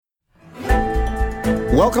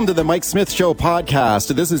Welcome to the Mike Smith Show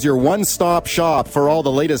podcast. This is your one-stop shop for all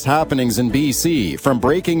the latest happenings in BC. From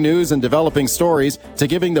breaking news and developing stories to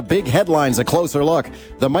giving the big headlines a closer look,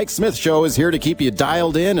 the Mike Smith Show is here to keep you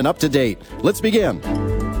dialed in and up to date. Let's begin.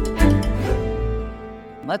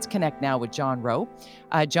 Let's connect now with John Rowe.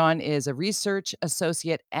 John is a research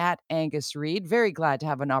associate at Angus Reid. Very glad to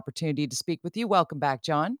have an opportunity to speak with you. Welcome back,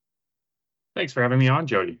 John. Thanks for having me on,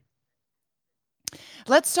 Jody.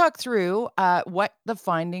 Let's talk through what the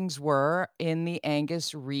findings were in the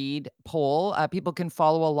Angus Reid poll. People can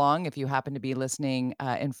follow along if you happen to be listening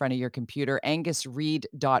in front of your computer,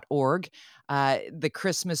 angusreid.org. The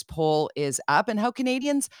Christmas poll is up, and how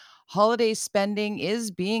Canadians' holiday spending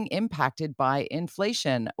is being impacted by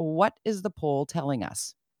inflation. What is the poll telling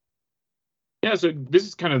us? Yeah, so this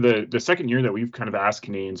is kind of the second year that we've kind of asked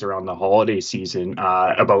Canadians around the holiday season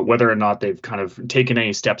about whether or not they've kind of taken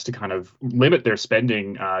any steps to kind of limit their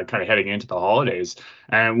spending kind of heading into the holidays.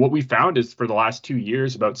 And what we found is for the last 2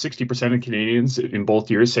 years, about 60% of Canadians in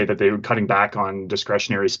both years say that they were cutting back on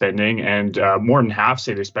discretionary spending, and more than half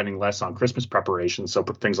say they're spending less on Christmas preparations, so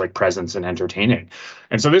things like presents and entertaining.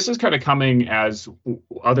 And so this is kind of coming as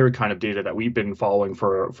other kind of data that we've been following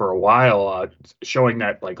for a while, showing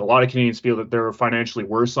that like a lot of Canadians feel that they're financially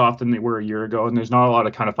worse off than they were a year ago, and there's not a lot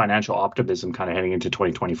of kind of financial optimism kind of heading into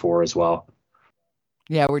 2024 as well.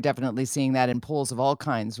 Yeah, we're definitely seeing that in polls of all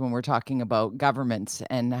kinds when we're talking about governments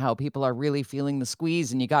and how people are really feeling the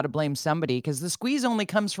squeeze, and you got to blame somebody because the squeeze only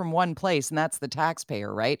comes from one place, and that's the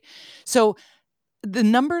taxpayer, right? So the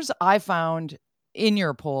numbers I found in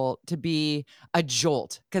your poll to be a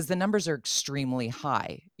jolt because the numbers are extremely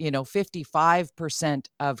high. 55%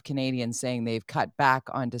 of Canadians saying they've cut back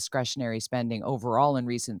on discretionary spending overall in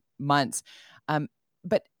recent months.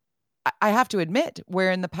 But I have to admit,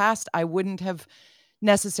 where in the past I wouldn't have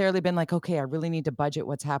necessarily been like, okay, I really need to budget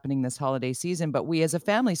what's happening this holiday season. But we as a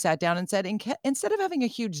family sat down and said, instead of having a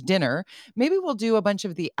huge dinner, maybe we'll do a bunch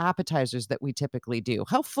of the appetizers that we typically do.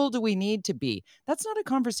 How full do we need to be? That's not a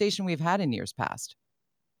conversation we've had in years past.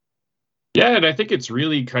 Yeah, and I think it's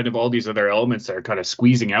really kind of all these other elements that are kind of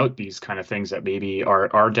squeezing out these kind of things that maybe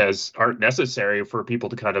aren't necessary for people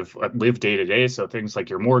to kind of live day to day. So things like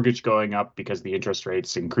your mortgage going up because the interest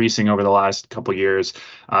rates increasing over the last couple of years,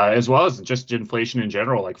 as well as just inflation in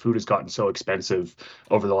general. Like food has gotten so expensive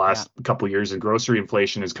over the last couple of years, and grocery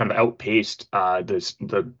inflation has kind of outpaced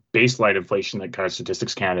the baseline inflation that kind of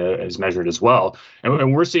Statistics Canada has measured as well.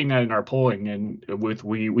 And we're seeing that in our polling. And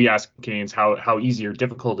we ask Canadians how easy or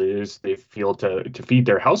difficult it is they feel to feed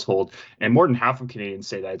their household. And more than half of Canadians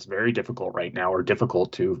say that it's very difficult right now, or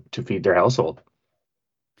difficult to feed their household.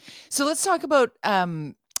 So let's talk about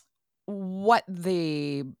what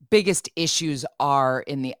the biggest issues are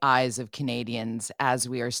in the eyes of Canadians as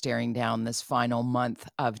we are staring down this final month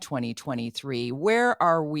of 2023. Where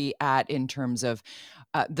are we at in terms of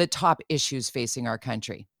the top issues facing our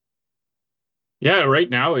country? Yeah, right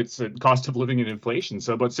now it's the cost of living and inflation.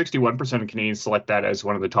 So about 61% of Canadians select that as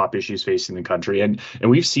one of the top issues facing the country. And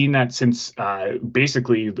we've seen that since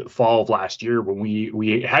basically the fall of last year, when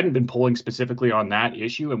we hadn't been polling specifically on that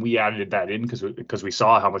issue, and we added that in because we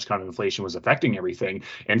saw how much kind of inflation was affecting everything.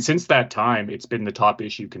 And since that time, it's been the top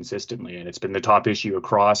issue consistently, and it's been the top issue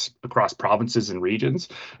across provinces and regions,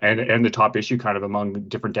 and the top issue kind of among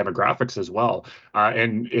different demographics as well.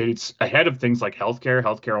 And it's ahead of things like healthcare.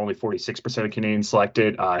 Healthcare, only 46% of Canadians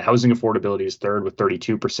selected. Housing affordability is third with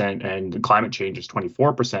 32%, and climate change is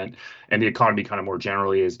 24%, and the economy kind of more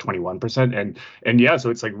generally is 21%. And yeah, so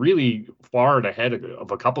it's like really far ahead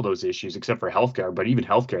of a couple of those issues, except for healthcare. But even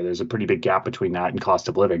healthcare, there's a pretty big gap between that and cost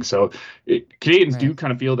of living. So Canadians do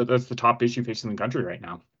kind of feel that that's the top issue facing the country right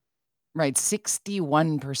now. Right,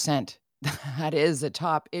 61%. That is a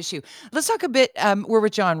top issue. Let's talk a bit. We're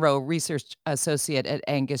with John Rowe, research associate at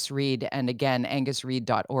Angus Reid. And again,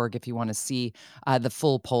 angusreid.org if you want to see the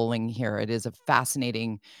full polling here. It is a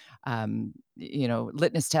fascinating,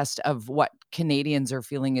 litmus test of what Canadians are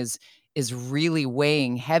feeling is really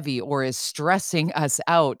weighing heavy or is stressing us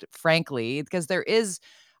out, frankly, because there is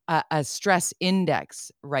a stress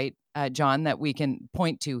index, right, John, that we can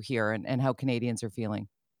point to here and how Canadians are feeling.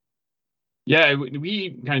 Yeah,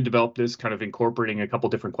 we kind of developed this kind of incorporating a couple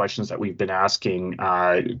different questions that we've been asking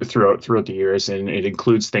throughout the years, and it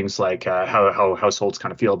includes things like how households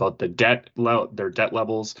kind of feel about their debt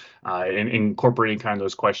levels, and incorporating kind of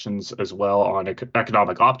those questions as well on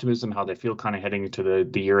economic optimism, how they feel kind of heading into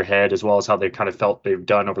the year ahead, as well as how they kind of felt they've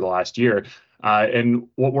done over the last year. And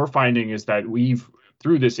what we're finding is that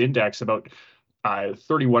through this index, about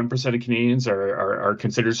 31% of Canadians are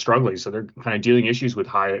considered struggling. So they're kind of dealing issues with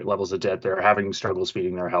high levels of debt. They're having struggles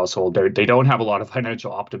feeding their household. They don't have a lot of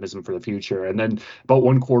financial optimism for the future. And then about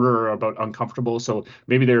one quarter are about uncomfortable. So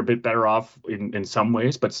maybe they're a bit better off in some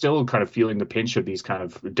ways, but still kind of feeling the pinch of these kind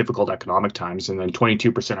of difficult economic times. And then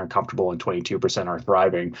 22% are comfortable and 22% are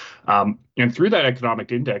thriving. And through that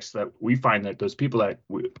economic index, that we find that those people that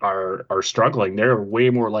are struggling, they're way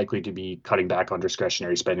more likely to be cutting back on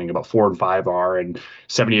discretionary spending. About 4 and 5 are, and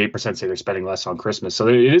 78% say they're spending less on Christmas. So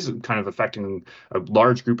it is kind of affecting a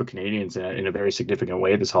large group of Canadians in a very significant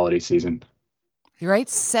way this holiday season. You're right.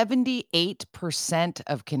 78%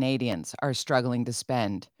 of Canadians are struggling to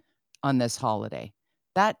spend on this holiday.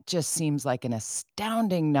 That just seems like an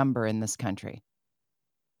astounding number in this country.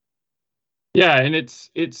 Yeah, and it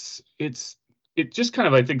just kind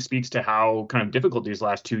of, I think, speaks to how kind of difficult these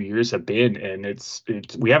last 2 years have been, and it's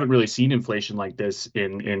we haven't really seen inflation like this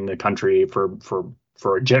in the country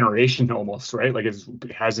for a generation almost, right? Like it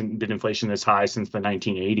hasn't been inflation this high since the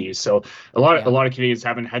 1980s. So a lot of Canadians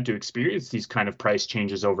haven't had to experience these kind of price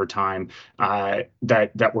changes over time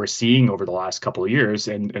that we're seeing over the last couple of years,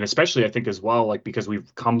 and especially I think as well, like because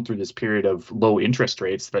we've come through this period of low interest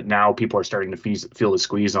rates, that now people are starting to feel the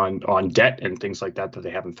squeeze on debt and things like that they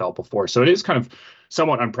haven't felt before. So it is kind of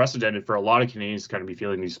somewhat unprecedented for a lot of Canadians to kind of be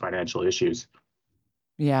feeling these financial issues.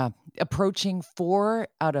 Yeah, approaching 4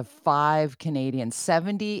 out of 5 Canadians,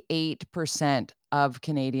 78% of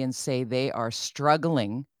Canadians say they are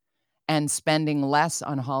struggling and spending less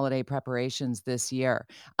on holiday preparations this year.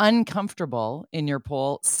 Uncomfortable in your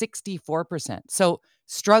poll, 64%. So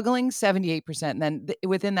struggling, 78%. And then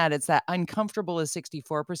within that, it's that uncomfortable is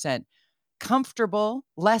 64%. Comfortable,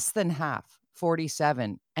 less than half,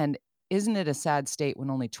 47. And isn't it a sad state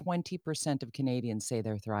when only 20% of Canadians say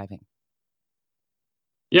they're thriving?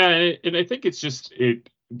 Yeah, and I think it's just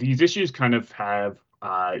these issues kind of have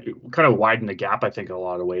kind of widened the gap, I think, in a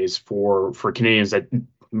lot of ways for Canadians that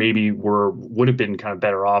maybe would have been kind of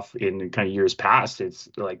better off in kind of years past. It's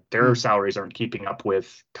like their Mm. salaries aren't keeping up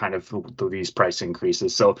with kind of these price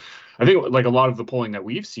increases. So I think like a lot of the polling that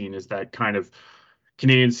we've seen is that kind of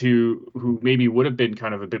Canadians who maybe would have been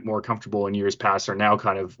kind of a bit more comfortable in years past are now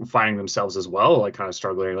kind of finding themselves as well, like kind of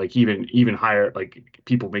struggling, like even higher, like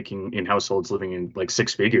people making in households living in like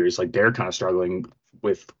six figures, like they're kind of struggling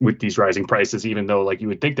with these rising prices, even though like you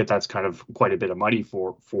would think that that's kind of quite a bit of money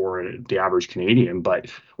for the average Canadian. But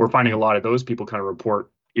we're finding a Right. lot of those people kind of report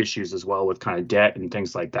issues as well with kind of debt and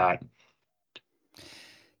things like that.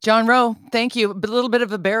 John Rowe, thank you. A little bit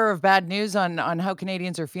of a bearer of bad news on how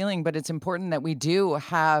Canadians are feeling, but it's important that we do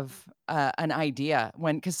have an idea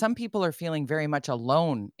because some people are feeling very much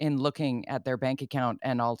alone in looking at their bank account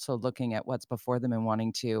and also looking at what's before them and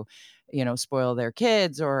wanting to, spoil their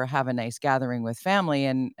kids or have a nice gathering with family.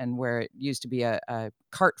 And where it used to be a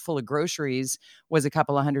cart full of groceries was a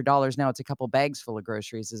couple of $100. Now it's a couple bags full of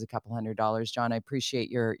groceries is a couple $100. John, I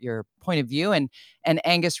appreciate your point of view and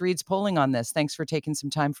Angus Reid's polling on this. Thanks for taking some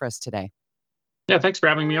time for us today. Yeah, thanks for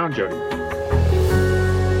having me on, Jody.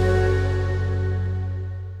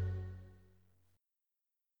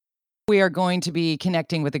 We are going to be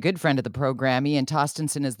connecting with a good friend of the program. Ian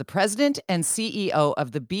Tostenson is the president and CEO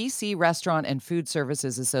of the BC Restaurant and Food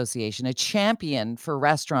Services Association, a champion for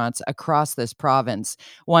restaurants across this province,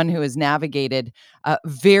 one who has navigated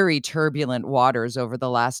very turbulent waters over the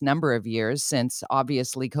last number of years since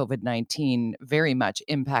obviously COVID-19 very much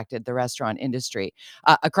impacted the restaurant industry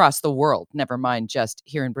across the world, never mind just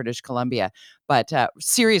here in British Columbia. But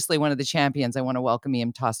seriously, one of the champions. I want to welcome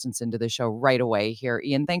Ian Tostenson to the show right away here.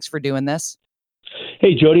 Ian, thanks for doing this.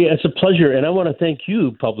 Hey, Jody, it's a pleasure. And I want to thank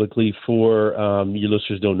you publicly for, your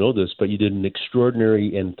listeners don't know this, but you did an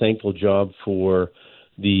extraordinary and thankful job for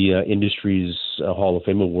the industry's Hall of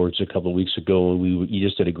Fame Awards a couple of weeks ago. And you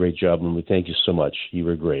just did a great job. And we thank you so much. You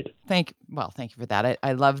were great. Thank you for that.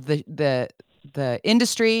 I love the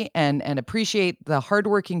industry and appreciate the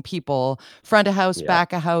hardworking people, front of house,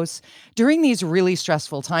 back of house, during these really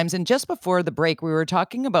stressful times. And just before the break, we were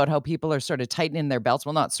talking about how people are sort of tightening their belts.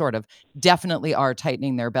 Well, not sort of, definitely are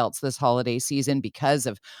tightening their belts this holiday season because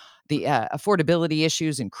of the affordability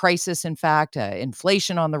issues and crisis, in fact,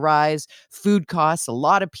 inflation on the rise, food costs. A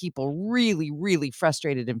lot of people really, really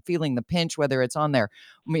frustrated and feeling the pinch, whether it's on their,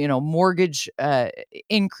 mortgage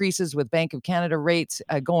increases with Bank of Canada rates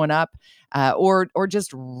going up, or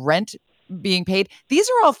just rent being paid. These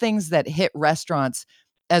are all things that hit restaurants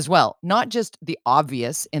as well, not just the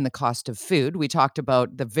obvious in the cost of food. We talked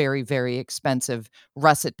about the very, very expensive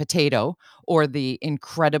russet potato or the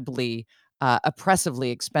incredibly oppressively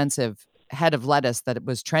expensive head of lettuce that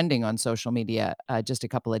was trending on social media just a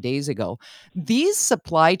couple of days ago. These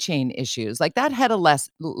supply chain issues, like that head of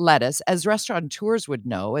lettuce, as restaurateurs would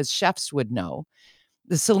know, as chefs would know,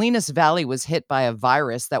 the Salinas Valley was hit by a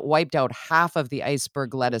virus that wiped out half of the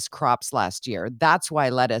iceberg lettuce crops last year. That's why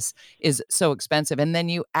lettuce is so expensive. And then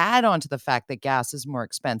you add on to the fact that gas is more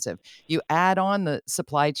expensive. You add on the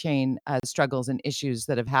supply chain struggles and issues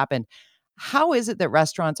that have happened. How is it that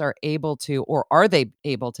restaurants are able to, or are they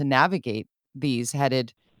able to navigate these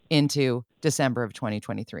headed into December of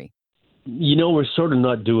 2023? We're sort of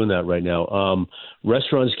not doing that right now.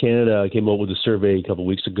 Restaurants Canada came up with a survey a couple of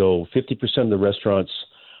weeks ago. 50% of the restaurants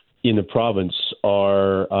in the province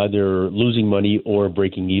are either losing money or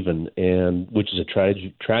breaking even, and which is a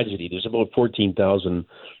tragedy. There's about 14,000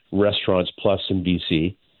 restaurants plus in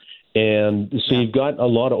BC. And so you've got a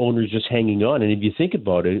lot of owners just hanging on. And if you think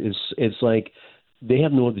about it, it's like they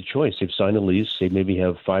have no other choice. They've signed a lease. They maybe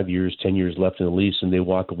have 5 years, 10 years left in the lease, and they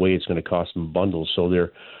walk away. It's going to cost them bundles. So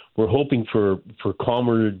we're hoping for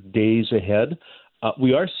calmer days ahead.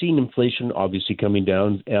 We are seeing inflation obviously coming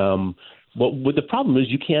down. But the problem is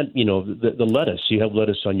you can't, the lettuce, you have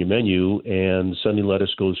lettuce on your menu and suddenly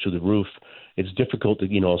lettuce goes through the roof. It's difficult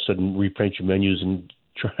to, all of a sudden reprint your menus and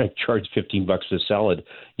try to charge $15 for a salad.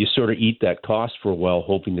 You sort of eat that cost for a while,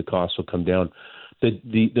 hoping the cost will come down.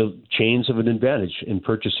 The chains have an advantage in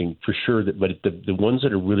purchasing for sure, but the ones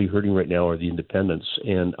that are really hurting right now are the independents,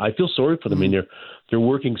 and I feel sorry for them. I mean, they're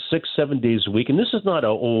working 6-7 days a week, and this is not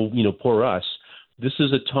poor us. This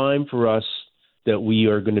is a time for us that we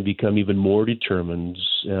are going to become even more determined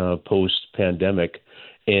post pandemic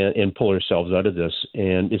and pull ourselves out of this.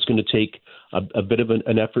 And it's going to take a bit of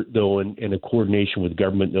an effort, though, and a coordination with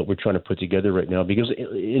government that we're trying to put together right now. Because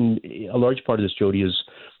in a large part of this, Jody,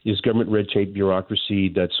 is government red tape,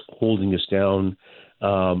 bureaucracy that's holding us down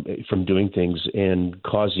from doing things and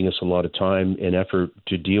causing us a lot of time and effort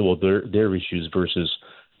to deal with their issues versus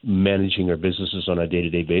managing our businesses on a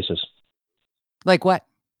day-to-day basis. Like what?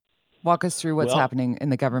 Walk us through what's happening in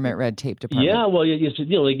the government red tape department. Yeah, well,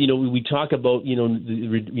 we talk about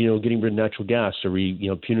getting rid of natural gas, or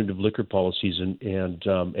punitive liquor policies and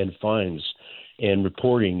fines and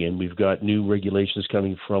reporting, and we've got new regulations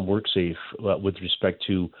coming from WorkSafe with respect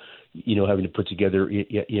to having to put together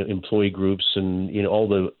employee groups and all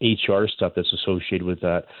the HR stuff that's associated with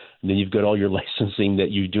that. And then you've got all your licensing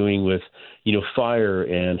that you're doing with fire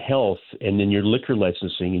and health, and then your liquor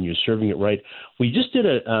licensing, and you're serving it right. We just did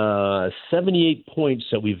a 78 points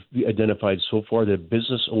that we've identified so far that a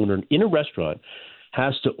business owner in a restaurant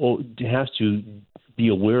has to be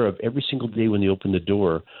aware of every single day when they open the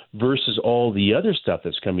door, versus all the other stuff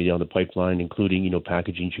that's coming down the pipeline, including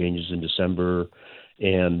packaging changes in December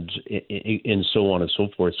and so on and so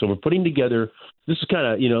forth. So we're putting together, this is kind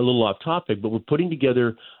of, a little off topic, but we're putting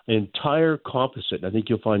together an entire composite, and I think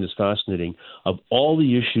you'll find this fascinating, of all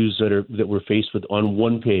the issues that we're faced with on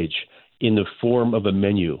one page in the form of a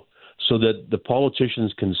menu, so that the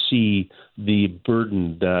politicians can see the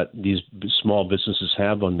burden that these small businesses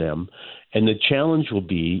have on them. And the challenge will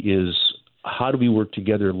be is, how do we work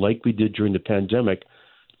together like we did during the pandemic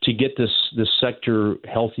to get this sector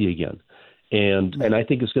healthy again? And I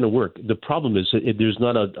think it's going to work. The problem is that there's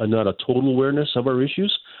not a total awareness of our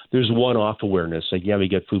issues. There's one-off awareness. Like, we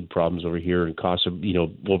get food problems over here and costs of,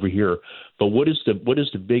 over here. But what is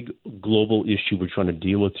the big global issue we're trying to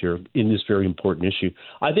deal with here in this very important issue?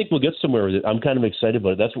 I think we'll get somewhere with it. I'm kind of excited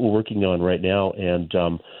about it. That's what we're working on right now. And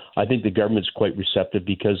I think the government's quite receptive,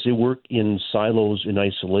 because they work in silos, in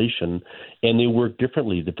isolation, and they work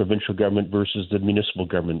differently, the provincial government versus the municipal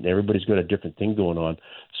government. Everybody's got a different thing going on.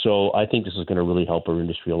 So I think this is going to really help our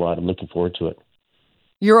industry a lot. I'm looking forward to it.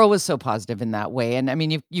 You're always so positive in that way. And I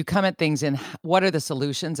mean, you come at things in what are the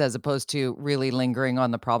solutions, as opposed to really lingering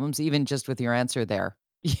on the problems, even just with your answer there.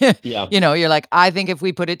 Yeah. You're like, I think if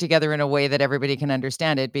we put it together in a way that everybody can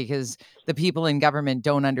understand it, because the people in government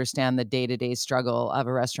don't understand the day-to-day struggle of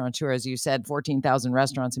a restaurateur. As you said, 14,000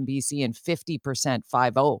 restaurants in BC, and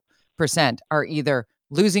 50% are either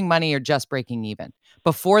losing money or just breaking even.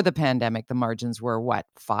 Before the pandemic, the margins were what,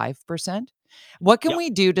 5%? What can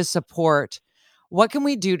we do to support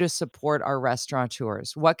our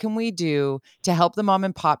restaurateurs? What can we do to help the mom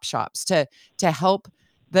and pop shops, to help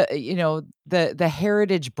the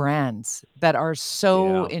heritage brands that are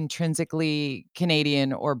so intrinsically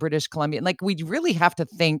Canadian or British Columbian? Like, we really have to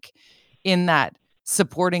think in that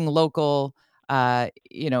supporting local,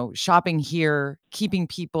 shopping here, keeping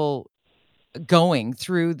people going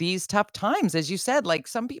through these tough times. As you said, like,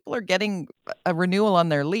 some people are getting a renewal on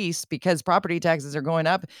their lease because property taxes are going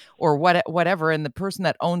up or whatever. And the person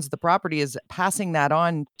that owns the property is passing that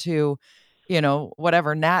on to,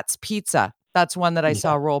 whatever, Nat's Pizza. That's one that I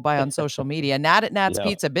saw roll by on social media. Nat at Nat's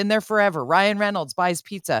Pizza, been there forever. Ryan Reynolds buys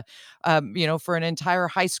pizza, for an entire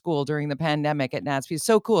high school during the pandemic at Nat's Pizza.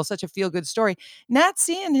 So cool. Such a feel-good story. Nat's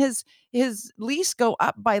seeing his lease go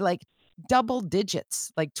up by like double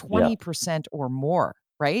digits, like 20% or more,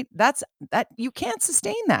 right? That you can't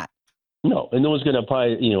sustain that. No, and no one's going to buy,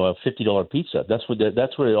 a $50 pizza. That's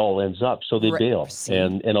where it all ends up. So they bail,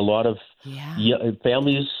 and a lot of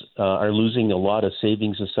families are losing a lot of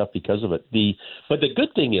savings and stuff because of it. But the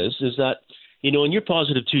good thing is that, and you're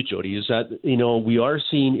positive too, Jody, is that we are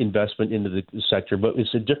seeing investment into the sector, but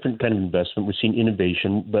it's a different kind of investment. We're seeing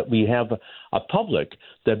innovation, but we have a public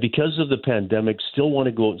that, because of the pandemic, still want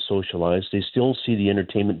to go out and socialize. They still see the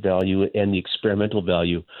entertainment value and the experimental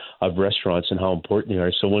value of restaurants and how important they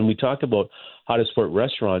are. So when we talk about how to support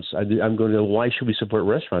restaurants, I'm going to, why should we support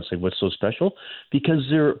restaurants? Like, what's so special? Because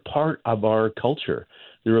they're part of our culture.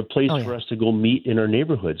 They're a place for us to go meet in our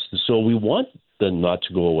neighborhoods. So we want them not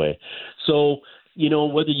to go away. So,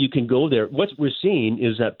 whether you can go there, what we're seeing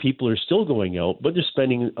is that people are still going out, but they're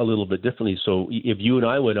spending a little bit differently. So if you and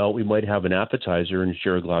I went out, we might have an appetizer and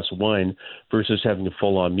share a glass of wine versus having a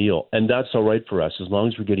full-on meal. And that's all right for us. As long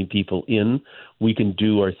as we're getting people in, we can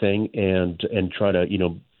do our thing and try to,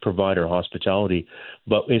 provide our hospitality.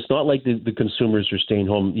 But it's not like the consumers are staying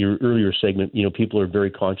home. Your earlier segment, people are very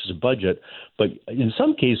conscious of budget. But in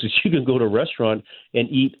some cases, you can go to a restaurant and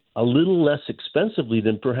eat a little less expensively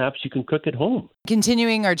than perhaps you can cook at home.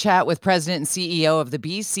 Continuing our chat with President and CEO of the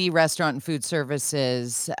BC Restaurant and Food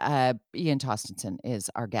Services, Ian Tostenson is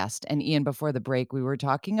our guest. And Ian, before the break, we were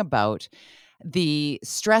talking about the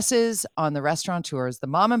stresses on the restaurateurs, the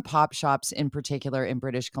mom and pop shops in particular in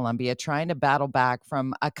British Columbia, trying to battle back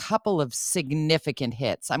from a couple of significant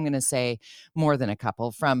hits. I'm going to say more than a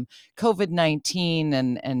couple, from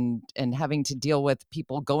COVID-19 and having to deal with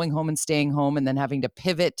people going home and staying home, and then having to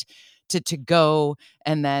pivot to go,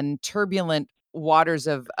 and then turbulent waters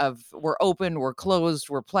of we're open, we're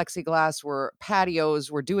closed, we're plexiglass, we're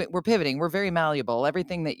patios, we're pivoting, we're very malleable.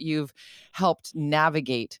 Everything that you've helped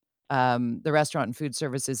navigate the restaurant and food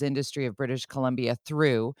services industry of British Columbia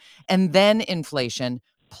through, and then inflation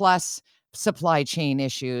plus supply chain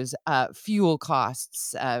issues, fuel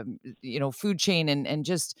costs, food chain, and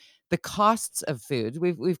just the costs of food.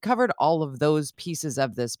 We've covered all of those pieces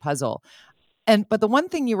of this puzzle. But the one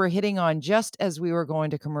thing you were hitting on just as we were going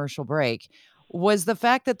to commercial break was the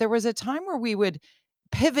fact that there was a time where we would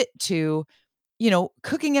pivot to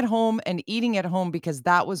cooking at home and eating at home because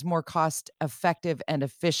that was more cost effective and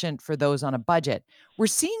efficient for those on a budget. We're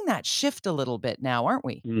seeing that shift a little bit now, aren't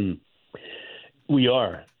we? We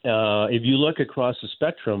are. If you look across the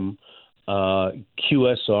spectrum, QSR,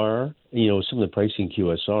 some of the pricing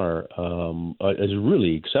QSR is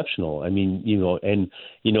really exceptional. I mean,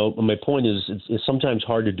 my point is it's sometimes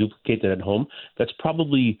hard to duplicate that at home. That's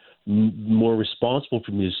probably more responsible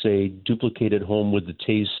for me to say duplicate at home with the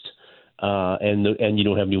taste and you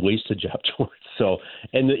don't have any wastage afterwards. So,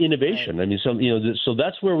 and the innovation, I mean, so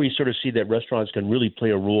that's where we sort of see that restaurants can really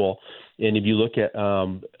play a role. And if you look at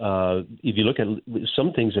some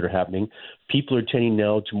things that are happening, people are tending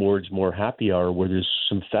now towards more happy hour, where there's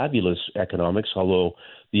some fabulous economics, although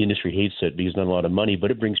the industry hates it because not a lot of money,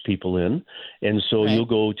 but it brings people in. And so you'll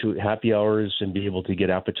go to happy hours and be able to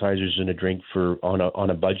get appetizers and a drink on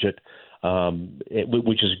a budget,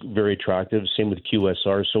 which is very attractive. Same with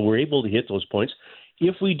QSR. So we're able to hit those points.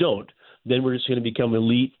 If we don't, then we're just going to become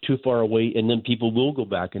elite, too far away, and then people will go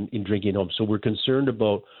back and drinking home. So we're concerned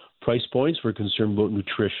about price points. We're concerned about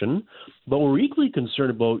nutrition, but we're equally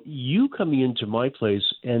concerned about you coming into my place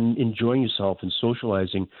and enjoying yourself and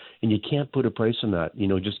socializing, and you can't put a price on that.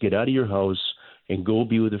 Just get out of your house and go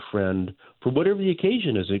be with a friend for whatever the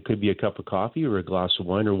occasion is. It could be a cup of coffee or a glass of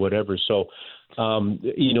wine or whatever. So,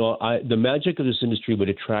 the magic of this industry, what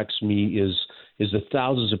attracts me is the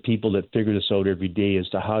thousands of people that figure this out every day as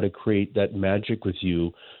to how to create that magic with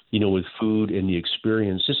you, with food and the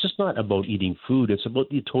experience. It's just not about eating food. It's about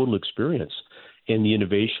the total experience and the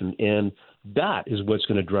innovation. And that is what's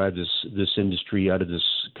going to drive this industry out of this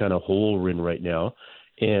kind of hole we're in right now.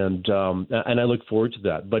 And I look forward to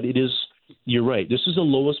that. But you're right. This is the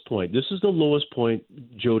lowest point. This is the lowest point,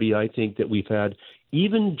 Jody, I think, that we've had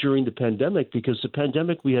even during the pandemic, because the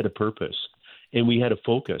pandemic, we had a purpose and we had a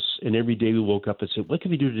focus. And every day we woke up and said, what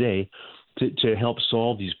can we do today to help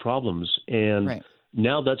solve these problems? And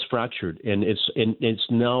now that's fractured. And it's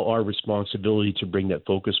now our responsibility to bring that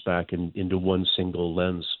focus back into one single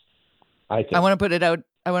lens. I want to put it out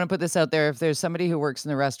I want to put this out there. If there's somebody who works in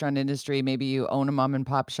the restaurant industry, maybe you own a mom and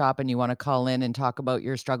pop shop and you want to call in and talk about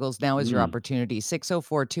your struggles, now is your Mm. opportunity.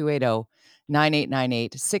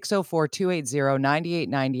 604-280-9898,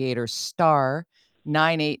 604-280-9898, or star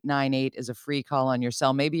 9898 is a free call on your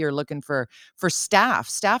cell. Maybe you're looking for staff.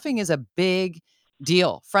 Staffing is a big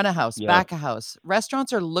deal. Front of house, Yeah. back of house.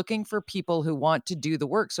 Restaurants are looking for people who want to do the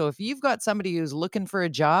work. So if you've got somebody who's looking for a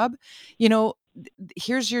job,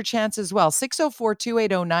 here's your chance as well.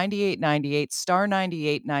 604-280-9898, star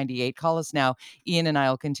 9898. Call us now. Ian and I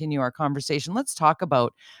will continue our conversation. Let's talk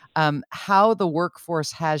about how the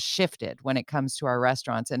workforce has shifted when it comes to our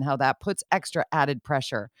restaurants and how that puts extra added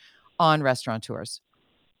pressure on restaurateurs.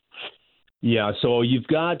 Yeah, so you've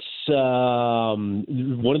got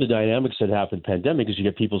one of the dynamics that happened pandemic is you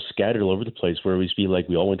get people scattered all over the place, where it used to be like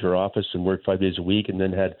we all went to our office and worked 5 days a week and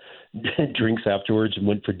then had drinks afterwards and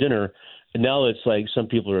went for dinner. And now it's like some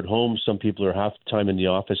people are at home, some people are half the time in the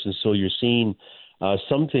office. And so you're seeing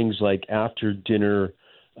some things like after dinner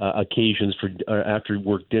occasions for after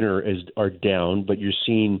work dinner are down, but you're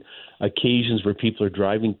seeing occasions where people are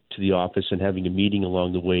driving to the office and having a meeting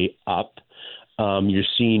along the way up. You're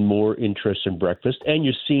seeing more interest in breakfast, and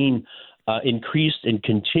you're seeing increased and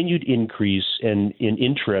continued increase in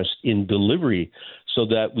interest in delivery, so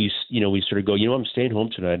that we sort of go, I'm staying home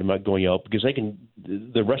tonight. I'm not going out because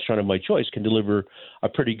the restaurant of my choice can deliver a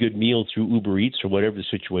pretty good meal through Uber Eats or whatever the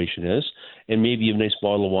situation is, and maybe a nice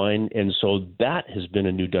bottle of wine. And so that has been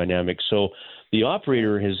a new dynamic. So the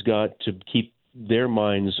operator has got to keep their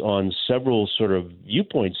minds on several sort of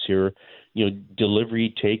viewpoints here,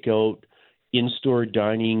 delivery, takeout, in-store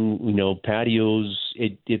dining, patios.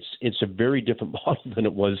 It's a very different model than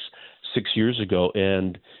it was 6 years ago.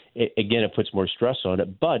 And again, it puts more stress on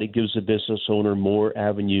it, but it gives the business owner more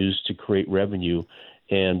avenues to create revenue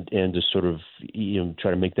and to sort of,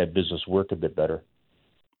 try to make that business work a bit better.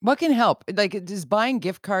 What can help? Like, is buying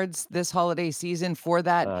gift cards this holiday season for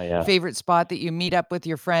that Yeah. favorite spot that you meet up with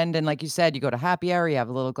your friend, and like you said, you go to happy hour, you have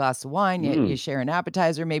a little glass of wine, you share an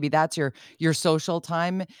appetizer. Maybe that's your social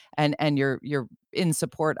time, and you're in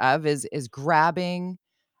support of is grabbing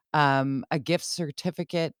a gift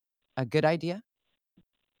certificate a good idea?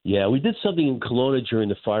 Yeah, we did something in Kelowna during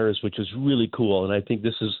the fires, which was really cool. And I think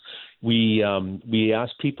this is, we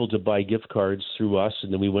asked people to buy gift cards through us,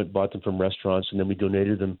 and then we went and bought them from restaurants, and then we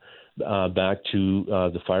donated them back to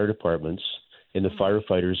the fire departments and the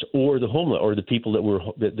firefighters, or the homeless, or the people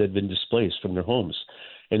that had been displaced from their homes.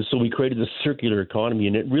 And so we created this circular economy,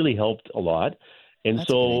 and it really helped a lot. And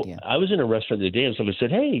That's a good idea. I was in a restaurant the other day, and somebody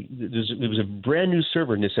said, "Hey, there was a brand new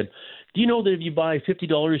server," and they said, "Do you know that if you buy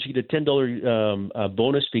 $50, you get a $10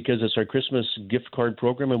 bonus because it's our Christmas gift card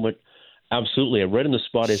program?" I went, "Absolutely." I read on the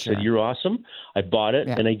spot. I Sure. said, "You're awesome." I bought it,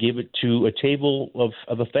 Yeah. and I gave it to a table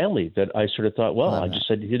of a family that I sort of thought, well, Love I that. just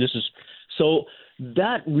said, "Hey, this is..." So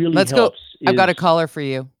that really Let's go. helps. I've got a caller for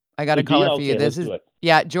you. Okay, let's do it.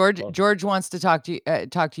 Yeah, George. Oh. George wants to talk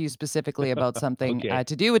to you specifically about something Okay.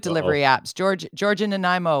 to do with delivery apps. George in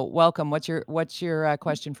Nanaimo, welcome. What's your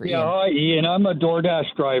question for Ian? Hi, Ian. I'm a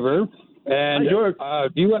DoorDash driver. And Hi, George.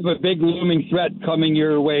 do you have a big looming threat coming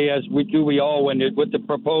your way, as we all, with the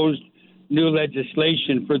proposed new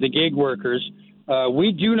legislation for the gig workers?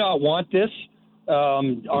 We do not want this.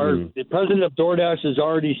 The president of DoorDash has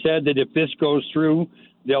already said that if this goes through,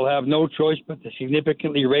 they'll have no choice but to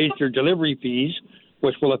significantly raise their delivery fees,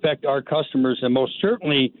 which will affect our customers and most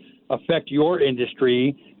certainly affect your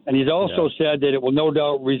industry. And he's also said that it will no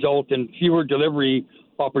doubt result in fewer delivery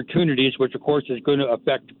opportunities, which of course is going to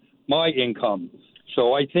affect my income.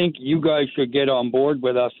 So I think you guys should get on board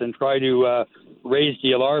with us and try to raise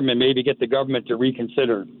the alarm and maybe get the government to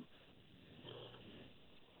reconsider.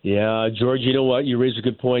 Yeah, George, you know what? You raise a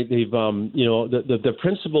good point. They've, the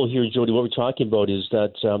principle here, Jody, what we're talking about is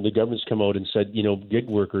that the government's come out and said, gig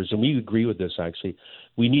workers, and we agree with this, actually.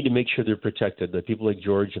 We need to make sure they're protected. The people like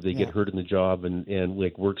George, if they get hurt in the job and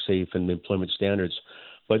like work safe and employment standards.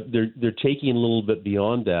 But they're taking a little bit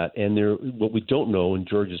beyond that. And what we don't know, and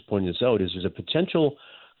George is pointing this out, is there's a potential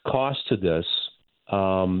cost to this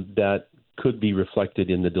that could be reflected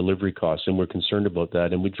in the delivery costs, and we're concerned about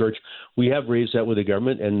that. And George, we have raised that with the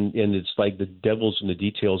government, and it's like the devil's in the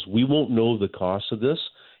details. We won't know the cost of this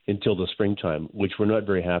until the springtime, which we're not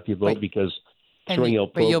very happy about because throwing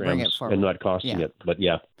out programs and not costing it. But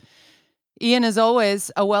yeah. Ian, as always,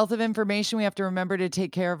 a wealth of information. We have to remember to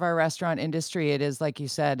take care of our restaurant industry. It is, like you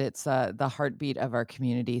said, it's the heartbeat of our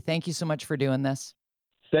community. Thank you so much for doing this.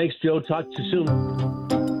 Thanks, Joe. Talk to you soon.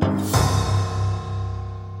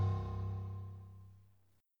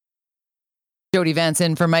 Jody Vance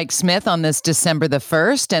in for Mike Smith on this December the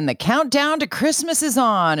 1st, and the countdown to Christmas is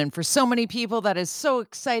on. And for so many people, that is so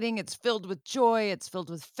exciting. It's filled with joy. It's filled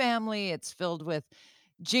with family. It's filled with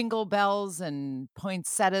jingle bells and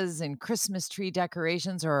poinsettias and Christmas tree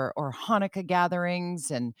decorations or Hanukkah gatherings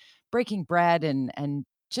and breaking bread and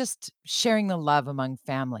just sharing the love among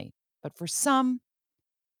family. But for some,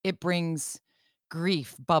 it brings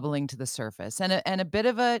grief bubbling to the surface. And a bit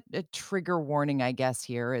of a trigger warning, I guess,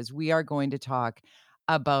 here is we are going to talk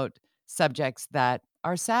about subjects that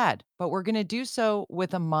are sad, but we're going to do so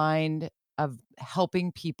with a mind of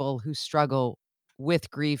helping people who struggle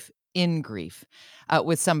with grief in grief,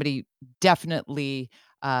 with somebody definitely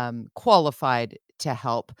qualified to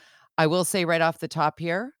help. I will say right off the top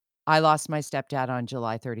here, I lost my stepdad on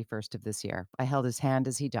July 31st of this year. I held his hand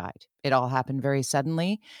as he died. It all happened very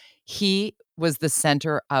suddenly. He was the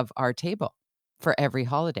center of our table for every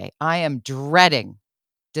holiday. I am dreading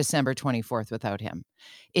December 24th without him.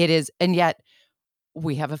 It is, and yet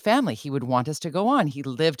we have a family. He would want us to go on. He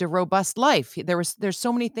lived a robust life. There's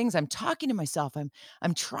so many things. I'm talking to myself.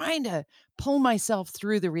 I'm trying to pull myself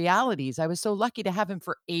through the realities. I was so lucky to have him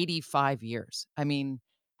for 85 years. I mean,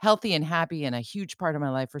 healthy and happy and a huge part of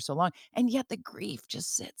my life for so long. And yet the grief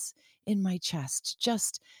just sits in my chest,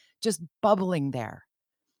 just bubbling there.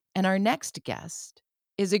 And our next guest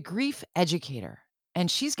is a grief educator,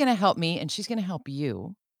 and she's going to help me and she's going to help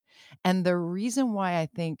you. And the reason why I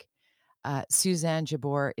think Suzanne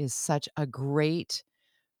Jabbour is such a great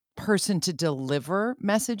person to deliver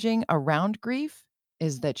messaging around grief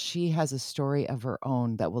is that she has a story of her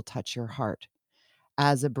own that will touch your heart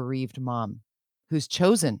as a bereaved mom who's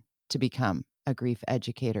chosen to become a grief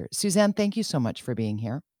educator. Suzanne, thank you so much for being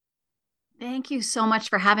here. Thank you so much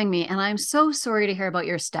for having me. And I'm so sorry to hear about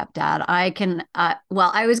your stepdad. I can, I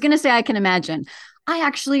was going to say I can imagine. I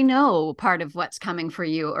actually know part of what's coming for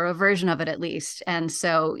you, or a version of it at least. And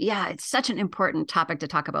so, yeah, it's such an important topic to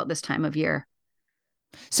talk about this time of year.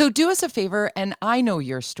 So do us a favor, and I know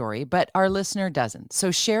your story, but our listener doesn't. So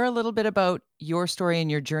share a little bit about your story and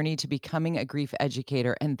your journey to becoming a grief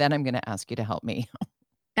educator, and then I'm going to ask you to help me.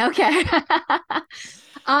 Okay.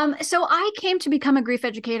 So I came to become a grief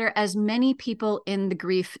educator, as many people in the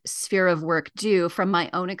grief sphere of work do, from my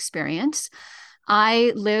own experience.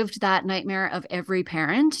 I lived that nightmare of every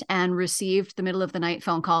parent and received the middle of the night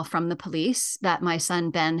phone call from the police that my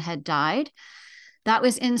son Ben had died. That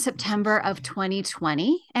was in September of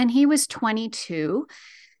 2020, and he was 22.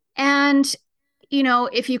 And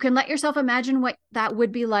if you can let yourself imagine what that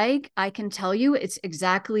would be like, I can tell you it's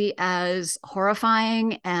exactly as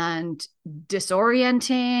horrifying and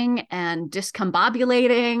disorienting and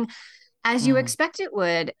discombobulating as you expect it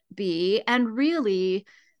would be. And really,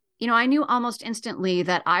 I knew almost instantly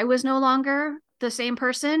that I was no longer the same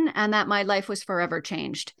person and that my life was forever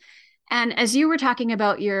changed. And as you were talking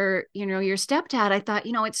about your stepdad, I thought,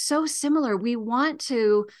 it's so similar. We want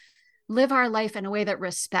to live our life in a way that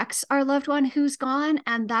respects our loved one who's gone.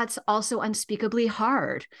 And that's also unspeakably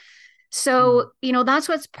hard. So, that's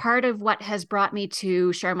what's part of what has brought me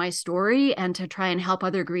to share my story and to try and help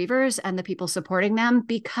other grievers and the people supporting them,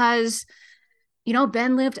 because,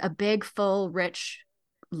 Ben lived a big, full, rich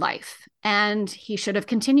life, and he should have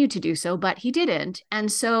continued to do so, but he didn't.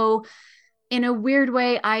 And so in a weird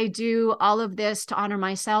way, I do all of this to honor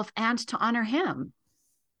myself and to honor him.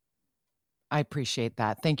 I appreciate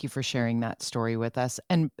that. Thank you for sharing that story with us.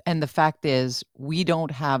 And the fact is, we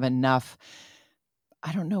don't have enough,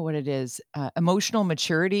 I don't know what it is, emotional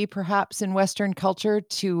maturity perhaps in Western culture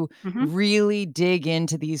to really dig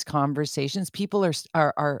into these conversations. People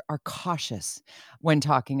are cautious when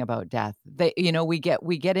talking about death. They, we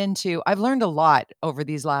get into, I've learned a lot over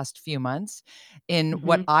these last few months in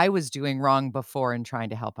what I was doing wrong before and trying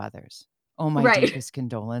to help others. Oh, my deepest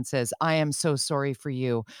condolences. I am so sorry for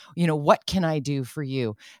you. What can I do for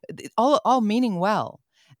you? All meaning well.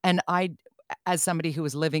 And as somebody who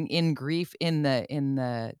was living in grief, in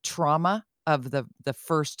the trauma of the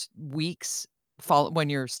first weeks, when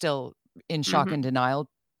you're still in shock and denial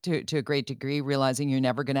to a great degree, realizing you're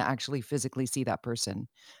never going to actually physically see that person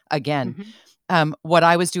again. What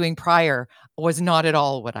I was doing prior was not at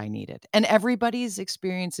all what I needed. And everybody's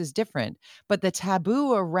experience is different, but the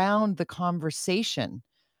taboo around the conversation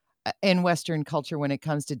in Western culture when it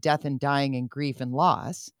comes to death and dying and grief and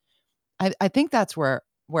loss, I think that's where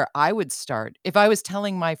I would start. If I was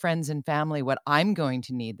telling my friends and family what I'm going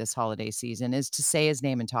to need this holiday season is to say his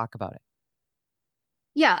name and talk about it.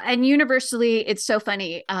 Yeah. And universally, it's so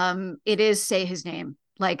funny. It is say his name,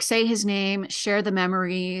 say his name, share the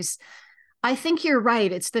memories. I think you're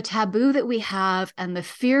right. It's the taboo that we have and the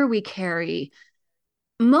fear we carry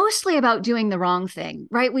Mostly about doing the wrong thing,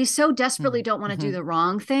 right? We so desperately don't want to do the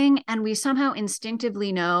wrong thing. And we somehow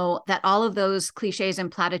instinctively know that all of those cliches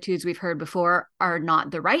and platitudes we've heard before are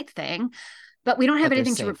not the right thing, but we don't have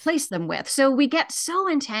anything to replace them with. So we get so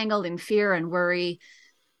entangled in fear and worry.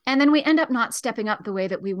 And then we end up not stepping up the way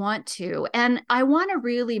that we want to. And I want to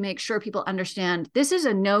really make sure people understand this is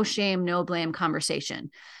a no shame, no blame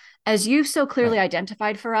conversation. As you've so clearly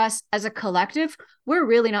identified for us as a collective, we're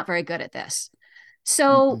really not very good at this.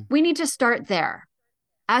 So we need to start there.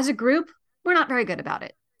 As a group, we're not very good about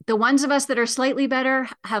it. The ones of us that are slightly better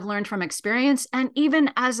have learned from experience. And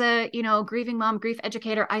even as a, grieving mom, grief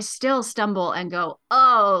educator, I still stumble and go,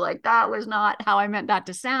 oh, like that was not how I meant that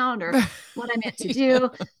to sound or what I meant to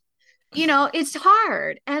do. It's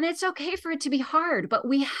hard and it's okay for it to be hard, but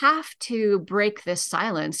we have to break this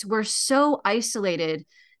silence. We're so isolated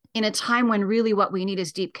in a time when really what we need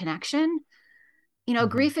is deep connection.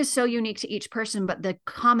 Grief is so unique to each person, but the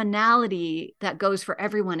commonality that goes for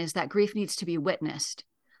everyone is that grief needs to be witnessed.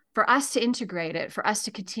 For us to integrate it, for us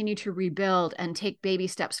to continue to rebuild and take baby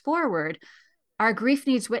steps forward, our grief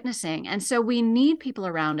needs witnessing. And so we need people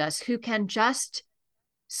around us who can just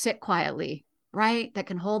sit quietly, right? That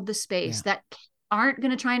can hold the space, that aren't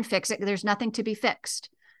going to try and fix it. There's nothing to be fixed.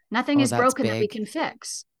 Nothing is broken that we can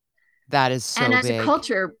fix. That is so big. And as a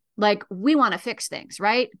culture, like we want to fix things,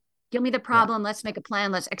 right? Give me the problem. Let's make a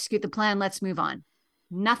plan. Let's execute the plan. Let's move on.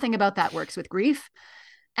 Nothing about that works with grief.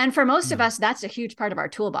 And for most of us, that's a huge part of our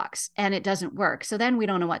toolbox and it doesn't work. So then we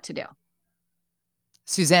don't know what to do.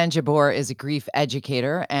 Suzanne Jabbour is a grief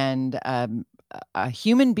educator and a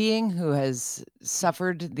human being who has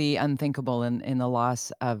suffered the unthinkable in the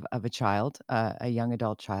loss of a child, a young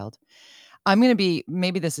adult child. I'm going to be,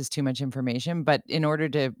 maybe this is too much information, but in order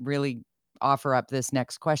to really offer up this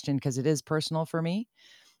next question, because it is personal for me,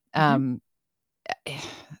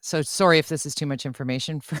 so sorry if this is too much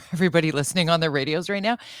information for everybody listening on their radios right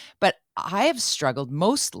now, but I have struggled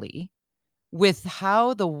mostly with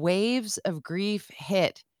how the waves of grief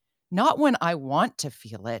hit, not when I want to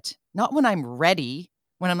feel it, not when I'm ready,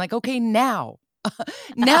 when I'm like, okay, now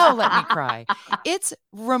let me cry. It's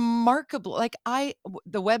remarkable. Like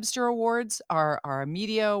the Webster Awards are a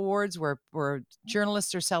media awards where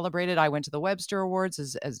journalists are celebrated. I went to the Webster Awards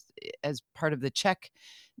as part of the Czech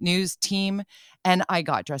news team, and I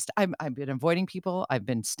got dressed. I've been avoiding people. I've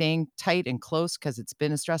been staying tight and close because it's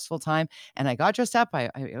been a stressful time. And I got dressed up.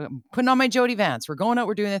 I'm putting on my Jody Vance. We're going out.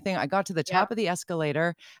 We're doing the thing. I got to the top of the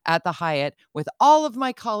escalator at the Hyatt with all of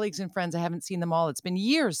my colleagues and friends. I haven't seen them all. It's been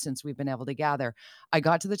years since we've been able to gather. I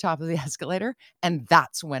got to the top of the escalator, and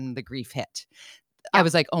that's when the grief hit. I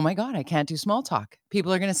was like, oh my God, I can't do small talk.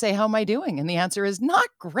 People are going to say, how am I doing? And the answer is not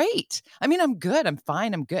great. I mean, I'm good. I'm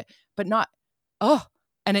fine. I'm good. But not,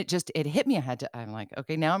 and it hit me. I'm like,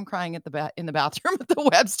 okay, now I'm crying in the bathroom at the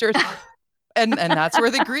Webster's. and that's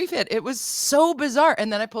where the grief hit. It was so bizarre.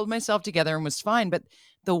 And then I pulled myself together and was fine. But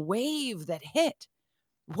the wave that hit,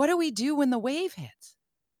 what do we do when the wave hits?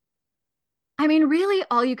 I mean, really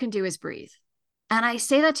all you can do is breathe. And I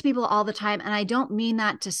say that to people all the time. And I don't mean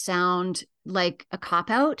that to sound like a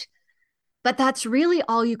cop-out, but that's really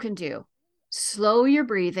all you can do. Slow your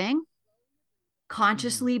breathing.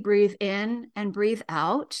 Consciously breathe in and breathe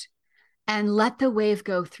out and let the wave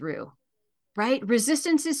go through, right?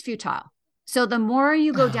 Resistance is futile. So the more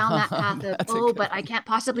you go down that path of, but I can't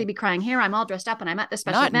possibly be crying here. I'm all dressed up and I'm at the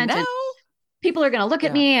special event and people are going to look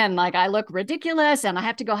at me and like I look ridiculous and I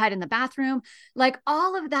have to go hide in the bathroom. Like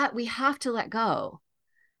all of that, we have to let go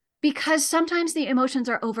because sometimes the emotions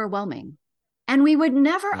are overwhelming and we would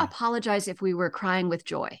never apologize if we were crying with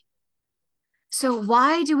joy. So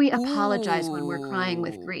why do we apologize when we're crying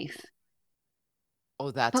with grief?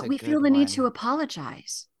 But we feel the need to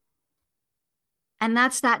apologize. And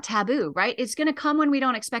that's that taboo, right? It's going to come when we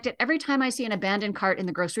don't expect it. Every time I see an abandoned cart in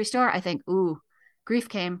the grocery store, I think, ooh, grief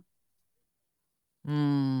came.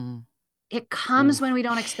 It comes when we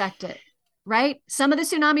don't expect it, right? Some of the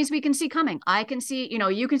tsunamis we can see coming. I can see,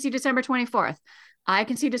 you can see December 24th. I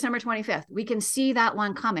can see December 25th. We can see that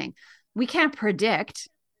one coming. We can't predict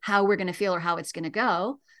how we're going to feel or how it's going to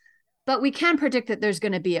go, but we can predict that there's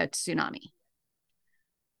going to be a tsunami.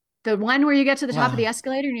 The one where you get to the top of the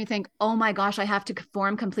escalator and you think, oh my gosh, I have to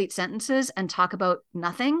form complete sentences and talk about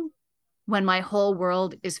nothing when my whole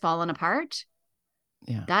world is falling apart.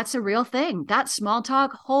 Yeah. That's a real thing. That small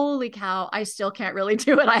talk, holy cow, I still can't really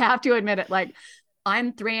do it. I have to admit it. Like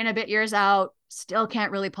I'm 3 and a bit years out, still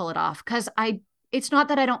can't really pull it off because it's not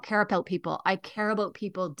that I don't care about people. I care about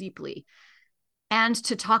people deeply. And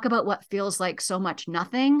to talk about what feels like so much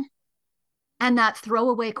nothing and that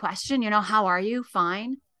throwaway question, how are you?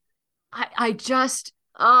 Fine. I just,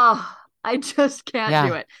 I just can't Yeah.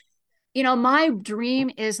 do it. My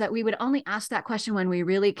dream is that we would only ask that question when we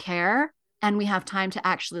really care and we have time to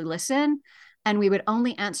actually listen, and we would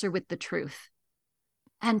only answer with the truth.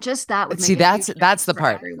 And just that would make See, a huge that's difference the for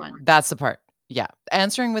part. everyone. That's the part. Yeah.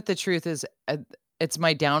 Answering with the truth is it's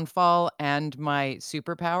my downfall and my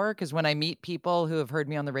superpower, because when I meet people who have heard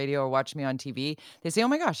me on the radio or watch me on TV, they say, "Oh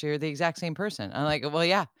my gosh, you're the exact same person." I'm like, "Well,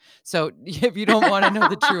 yeah." So if you don't want to know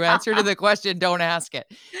the true answer to the question, don't ask it,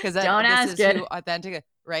 because Don't this ask is it. who authentic,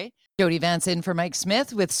 right? Jody Vance in for Mike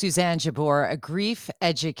Smith with Suzanne Jabbour, a grief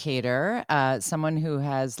educator, someone who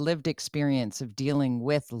has lived experience of dealing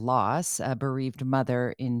with loss, a bereaved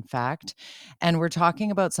mother, in fact. And we're talking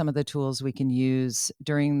about some of the tools we can use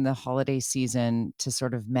during the holiday season to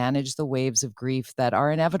sort of manage the waves of grief that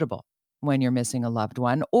are inevitable when you're missing a loved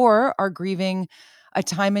one or are grieving a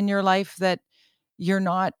time in your life that you're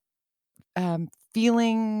not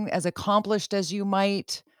feeling as accomplished as you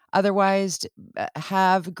might otherwise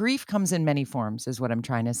have. Grief comes in many forms, is what I'm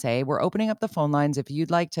trying to say. We're opening up the phone lines if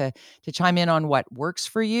you'd like to chime in on what works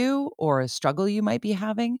for you or a struggle you might be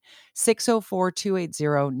having.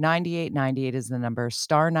 604-280-9898 is the number.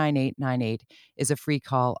 Star 9898 is a free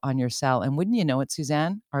call on your cell. And wouldn't you know it,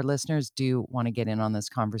 Suzanne, our listeners do want to get in on this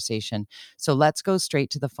conversation. So let's go straight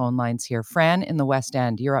to the phone lines here. Fran in the West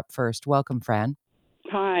End, you're up first. Welcome, Fran.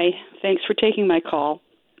 Hi. Thanks for taking my call.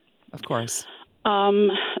 Of course.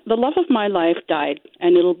 The love of my life died,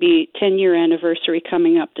 and it'll be 10-year anniversary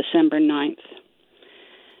coming up December 9th.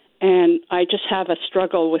 And I just have a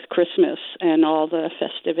struggle with Christmas and all the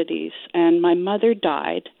festivities. And my mother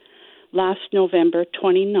died last November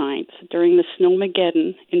 29th during the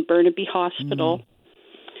Snowmageddon in Burnaby Hospital. Mm.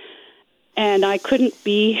 And I couldn't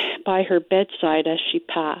be by her bedside as she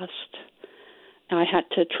passed. I had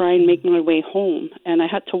to try and make my way home, and I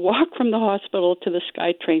had to walk from the hospital to the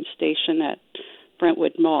SkyTrain station at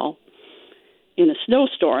Brentwood Mall in a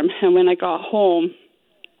snowstorm. And when I got home,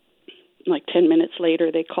 like 10 minutes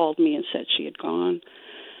later, they called me and said she had gone.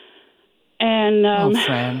 And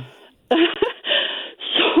Fran.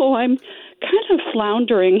 So I'm kind of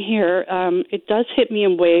floundering here. It does hit me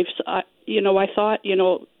in waves. I thought,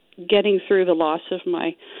 getting through the loss of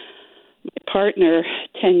my partner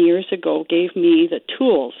 10 years ago gave me the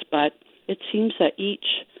tools, but it seems that each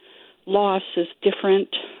loss is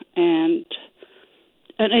different, and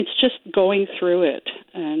it's just going through it.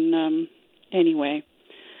 And anyway,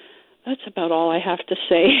 that's about all I have to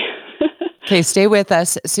say. Okay, stay with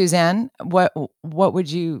us, Suzanne. What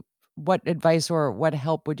advice or what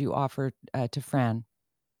help would you offer to Fran?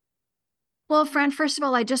 Well, Fran, first of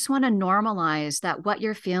all, I just want to normalize that what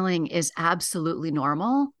you're feeling is absolutely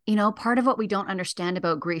normal. Part of what we don't understand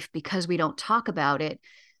about grief, because we don't talk about it,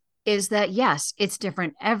 is that, yes, it's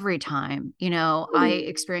different every time. I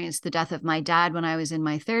experienced the death of my dad when I was in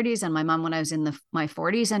my 30s and my mom when I was in my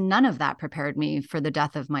 40s, and none of that prepared me for the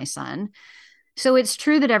death of my son. So it's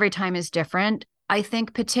true that every time is different. I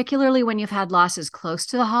think particularly when you've had losses close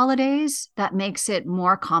to the holidays, that makes it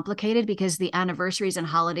more complicated because the anniversaries and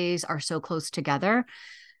holidays are so close together.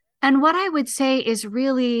 And what I would say is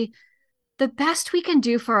really the best we can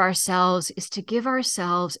do for ourselves is to give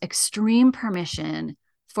ourselves extreme permission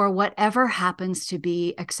for whatever happens to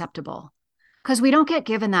be acceptable, because we don't get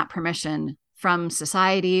given that permission from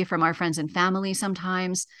society, from our friends and family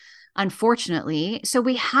sometimes, unfortunately. So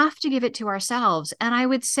we have to give it to ourselves. And I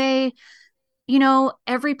would say,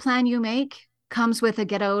 every plan you make comes with a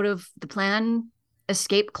get out of the plan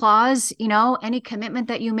escape clause. Any commitment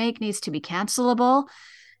that you make needs to be cancelable.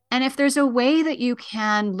 And if there's a way that you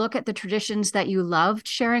can look at the traditions that you loved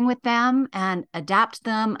sharing with them and adapt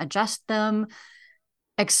them, adjust them,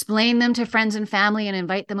 explain them to friends and family and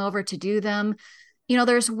invite them over to do them,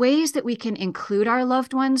 there's ways that we can include our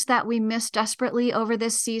loved ones that we miss desperately over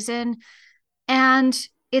this season. And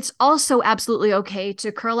it's also absolutely okay to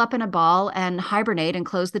curl up in a ball and hibernate and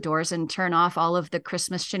close the doors and turn off all of the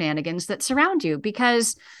Christmas shenanigans that surround you,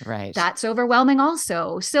 because that's overwhelming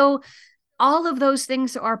also. So all of those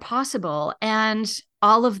things are possible, and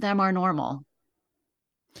all of them are normal.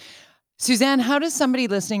 Suzanne, how does somebody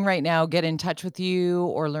listening right now get in touch with you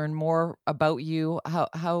or learn more about you?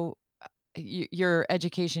 How your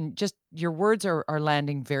education, just your words are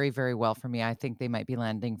landing very, very well for me. I think they might be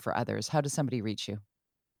landing for others. How does somebody reach you?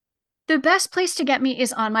 The best place to get me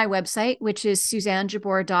is on my website, which is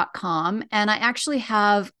suzannejabbour.com. And I actually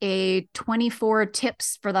have a 24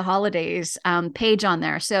 tips for the holidays page on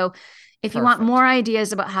there. So if you want more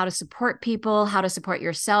ideas about how to support people, how to support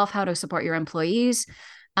yourself, how to support your employees,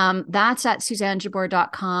 that's at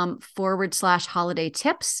suzannejabbour.com/holiday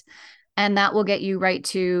tips. And that will get you right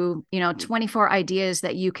to, 24 ideas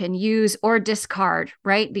that you can use or discard,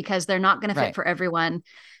 right? Because they're not going to fit for everyone.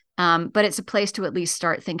 But it's a place to at least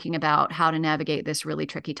start thinking about how to navigate this really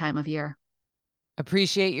tricky time of year.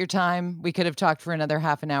 Appreciate your time. We could have talked for another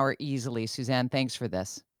half an hour easily. Suzanne, thanks for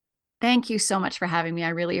this. Thank you so much for having me. I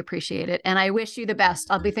really appreciate it. And I wish you the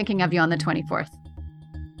best. I'll be thinking of you on the 24th.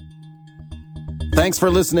 Thanks for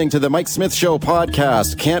listening to the Mike Smith Show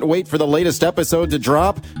podcast. Can't wait for the latest episode to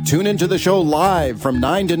drop? Tune into the show live from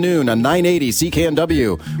 9 to noon on 980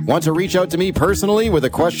 CKNW. Want to reach out to me personally with a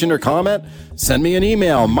question or comment? Send me an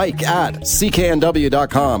email,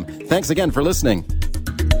 mike@cknw.com. Thanks again for listening.